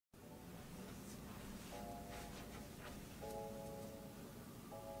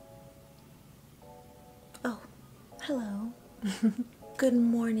Hello. Good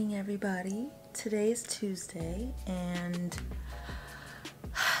morning, everybody. Today's Tuesday, and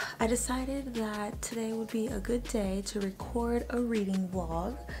I decided that today would be a good day to record a reading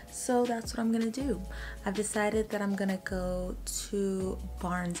vlog, so that's what I'm gonna do. I've decided that I'm gonna go to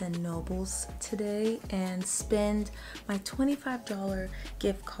Barnes & Noble's today and spend my $25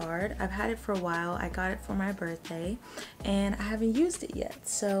 gift card. I've had it for a while. I got it for my birthday and I haven't used it yet,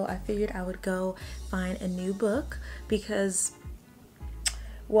 so I figured I would go find a new book because,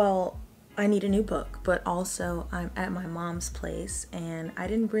 well, I need a new book, but also I'm at my mom's place and I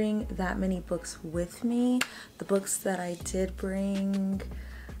didn't bring that many books with me. The books that I did bring,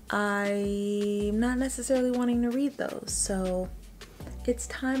 I'm not necessarily wanting to read those, so it's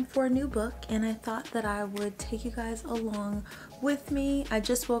time for a new book, and I thought that I would take you guys along with me. I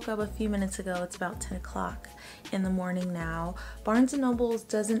just woke up a few minutes ago. It's about 10 o'clock in the morning now. Barnes & Noble's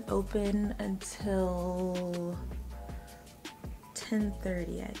doesn't open until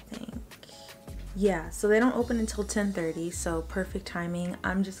 10:30, I think. Yeah, so they don't open until 10:30, so perfect timing.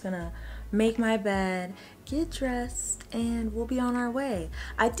 I'm just gonna make my bed, get dressed, and we'll be on our way.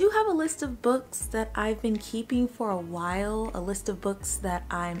 I do have a list of books that I've been keeping for a while, a list of books that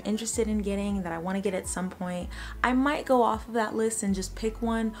I'm interested in getting, that I want to get at some point. I might go off of that list and just pick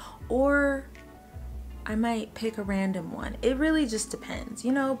one, or I might pick a random one. It really just depends.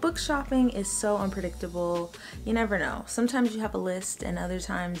 You know, book shopping is so unpredictable. You never know. Sometimes you have a list and other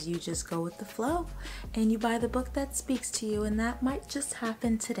times you just go with the flow and you buy the book that speaks to you, and that might just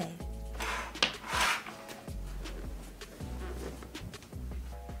happen today.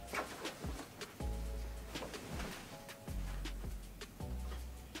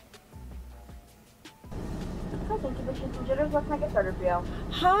 Thank you for choosing Jitters. What can I get started for you?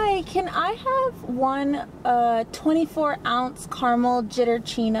 Hi, can I have one 24-ounce caramel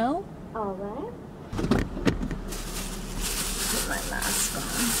jitterchino? All right. Put my mask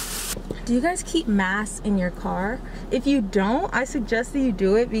on. Do you guys keep masks in your car? If you don't, I suggest that you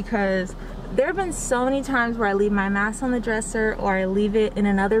do it, because there have been so many times where I leave my mask on the dresser or I leave it in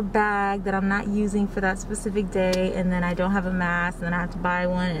another bag that I'm not using for that specific day, and then I don't have a mask and then I have to buy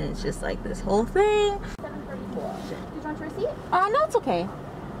one, and it's just like this whole thing. 734. Do you want your receipt? No, it's okay.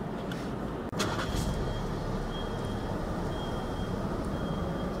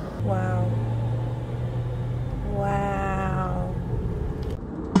 Wow. Wow.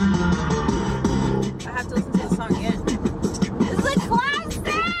 I have to listen to the song again. It's a classic!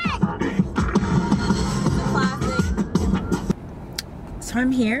 It's a classic. So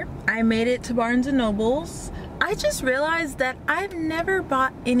I'm here. I made it to Barnes & Noble's. I just realized that I've never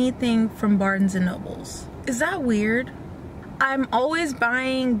bought anything from Barnes & Noble's. Is that weird? I'm always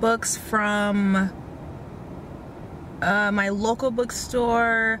buying books from my local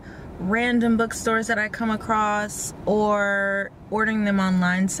bookstore, random bookstores that I come across, or ordering them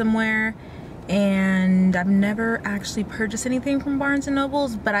online somewhere, and I've never actually purchased anything from Barnes &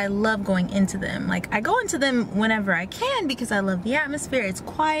 Noble's, but I love going into them. Like, I go into them whenever I can because I love the atmosphere. It's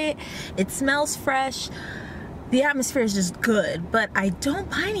quiet, it smells fresh, the atmosphere is just good, but I don't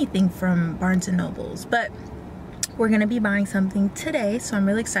buy anything from Barnes & Noble's. But we're gonna be buying something today, so I'm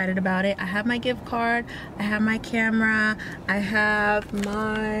really excited about it. I have my gift card, I have my camera, I have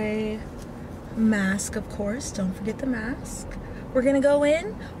my mask, of course. Don't forget the mask. We're gonna go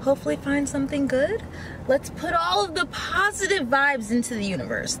in, hopefully find something good. Let's put all of the positive vibes into the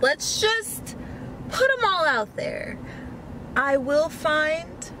universe. Let's just put them all out there. I will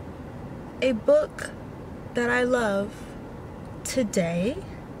find a book that I love today.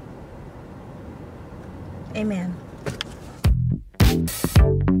 Amen.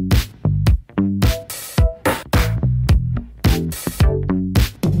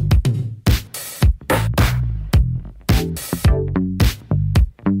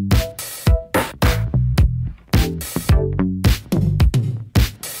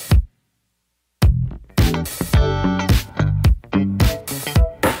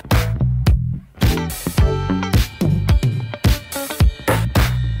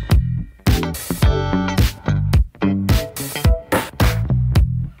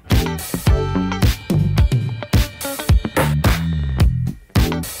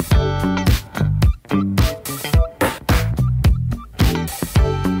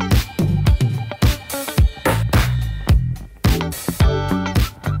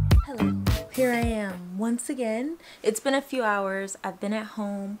 Once again, it's been a few hours. I've been at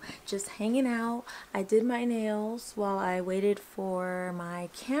home just hanging out. I did my nails while I waited for my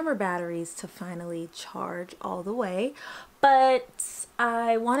camera batteries to finally charge all the way. But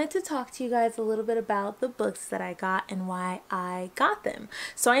I wanted to talk to you guys a little bit about the books that I got and why I got them.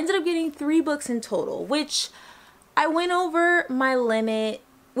 So I ended up getting 3 books in total, which I went over my limit,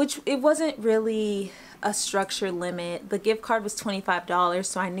 which it wasn't really a structured limit. The gift card was $25,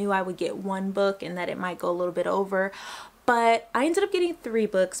 so I knew I would get one book and that it might go a little bit over. But I ended up getting 3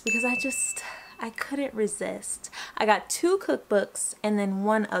 books because I couldn't resist. I got 2 cookbooks and then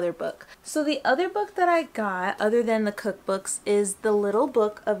 1 other book. So the other book that I got, other than the cookbooks, is the little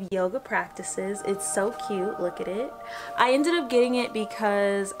book of yoga practices. It's so cute, look at it. I ended up getting it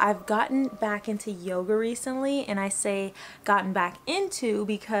because I've gotten back into yoga recently, and I say gotten back into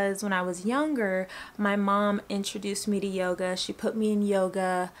because when I was younger, my mom introduced me to yoga. She put me in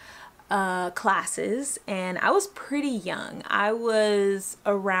yoga classes, and I was pretty young. I was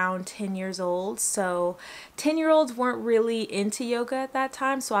around 10 years old, so 10-year-olds weren't really into yoga at that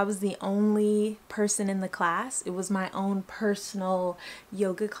time, so I was the only person in the class. It was my own personal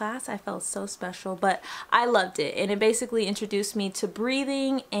yoga class. I felt so special, but I loved it, and it basically introduced me to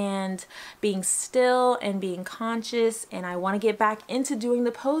breathing and being still and being conscious, and I want to get back into doing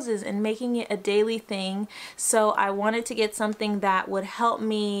the poses and making it a daily thing. So I wanted to get something that would help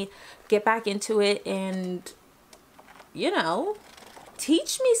me get back into it and, you know,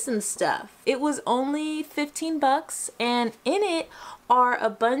 teach me some stuff. It was only 15 bucks, and in it are a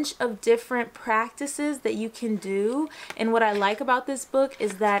bunch of different practices that you can do. And what I like about this book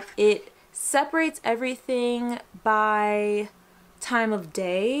is that it separates everything by time of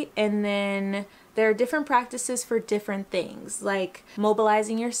day, and then there are different practices for different things, like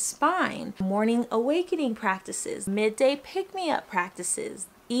mobilizing your spine, morning awakening practices, midday pick-me-up practices,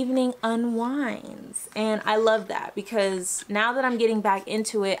 evening unwinds. And I love that because now that I'm getting back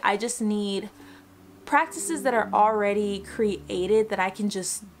into it, I just need practices that are already created that I can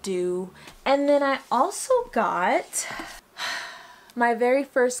just do. And then I also got my very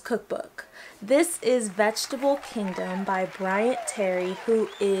first cookbook. This is Vegetable Kingdom by Bryant Terry, who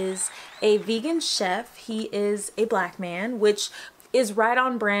is a vegan chef. He is a black man, which is right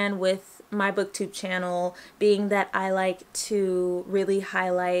on brand with my booktube channel, being that I like to really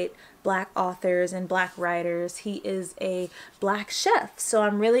highlight black authors and black writers. He is a black chef, so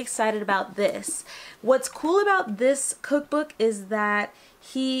I'm really excited about this. What's cool about this cookbook is that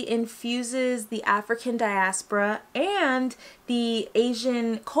he infuses the African diaspora and the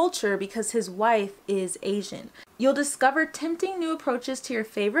Asian culture because his wife is Asian. You'll discover tempting new approaches to your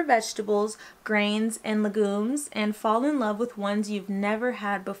favorite vegetables, grains, and legumes, and fall in love with ones you've never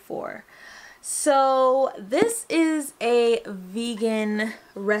had before. So this is a vegan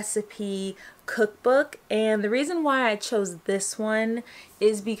recipe cookbook, and the reason why I chose this one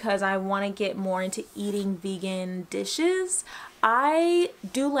is because I want to get more into eating vegan dishes. I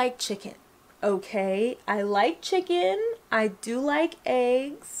do like chicken, okay? I like chicken, I do like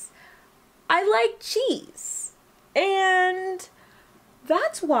eggs, I like cheese, and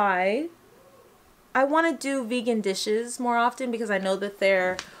that's why I want to do vegan dishes more often, because I know that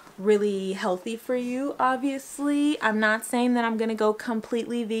they're really healthy for you. Obviously, I'm not saying that I'm gonna go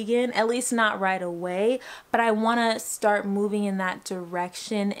completely vegan, at least not right away, but I want to start moving in that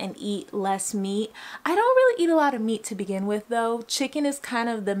direction and eat less meat. I don't really eat a lot of meat to begin with, though. Chicken is kind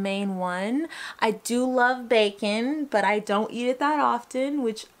of the main one. I do love bacon, but I don't eat it that often,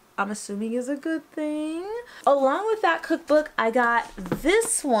 which I'm assuming is a good thing. Along with that cookbook, I got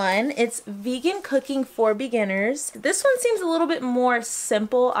this one. It's Vegan Cooking for Beginners. This one seems a little bit more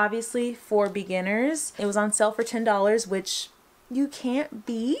simple, obviously, for beginners. It was on sale for $10, which you can't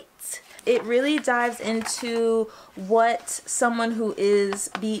beat. It really dives into what someone who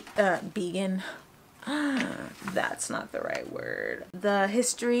is vegan, that's not the right word. The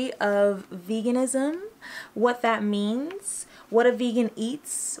history of veganism, what that means, what a vegan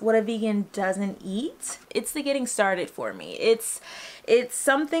eats, what a vegan doesn't eat. It's the getting started for me. It's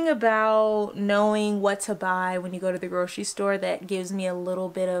something about knowing what to buy when you go to the grocery store that gives me a little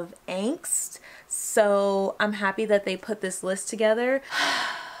bit of angst. So I'm happy that they put this list together.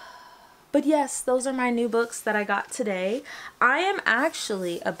 But yes, those are my new books that I got today. I am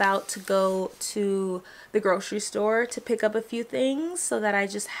actually about to go to the grocery store to pick up a few things so that I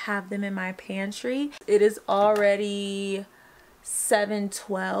just have them in my pantry. It is already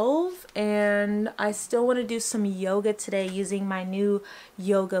 7:12 and I still want to do some yoga today using my new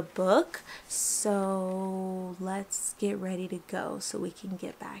yoga book. So let's get ready to go so we can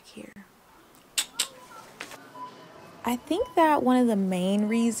get back here. I think that one of the main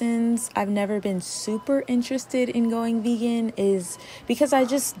reasons I've never been super interested in going vegan is because I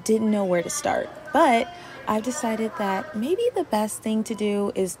just didn't know where to start. But I've decided that maybe the best thing to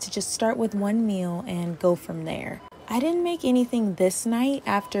do is to just start with one meal and go from there. I didn't make anything this night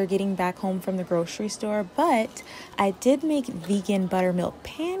after getting back home from the grocery store, but I did make vegan buttermilk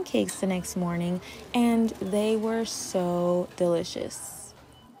pancakes the next morning, and they were so delicious.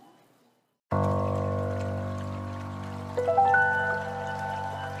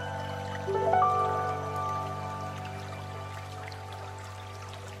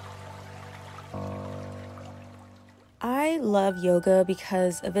 I love yoga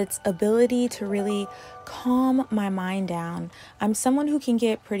because of its ability to really calm my mind down. I'm someone who can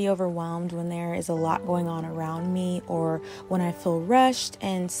get pretty overwhelmed when there is a lot going on around me or when I feel rushed,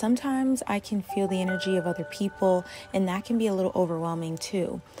 and sometimes I can feel the energy of other people, and that can be a little overwhelming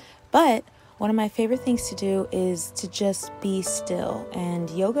too. But one of my favorite things to do is to just be still, and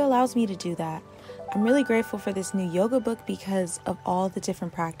yoga allows me to do that. I'm really grateful for this new yoga book because of all the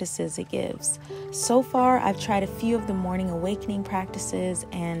different practices it gives. So far, I've tried a few of the morning awakening practices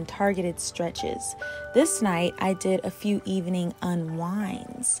and targeted stretches. This night, I did a few evening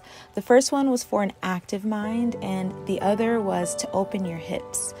unwinds. The first one was for an active mind, and the other was to open your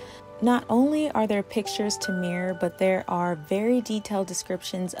hips. Not only are there pictures to mirror, but there are very detailed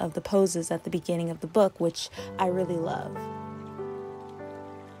descriptions of the poses at the beginning of the book, which I really love.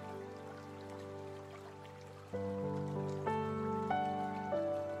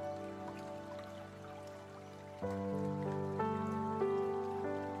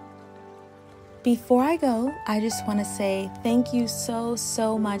 Before I go, I just want to say thank you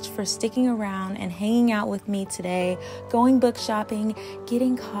so much for sticking around and hanging out with me today, going book shopping,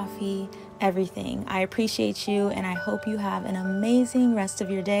 getting coffee, everything. I appreciate you, and I hope you have an amazing rest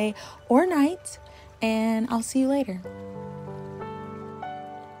of your day or night, and I'll see you later.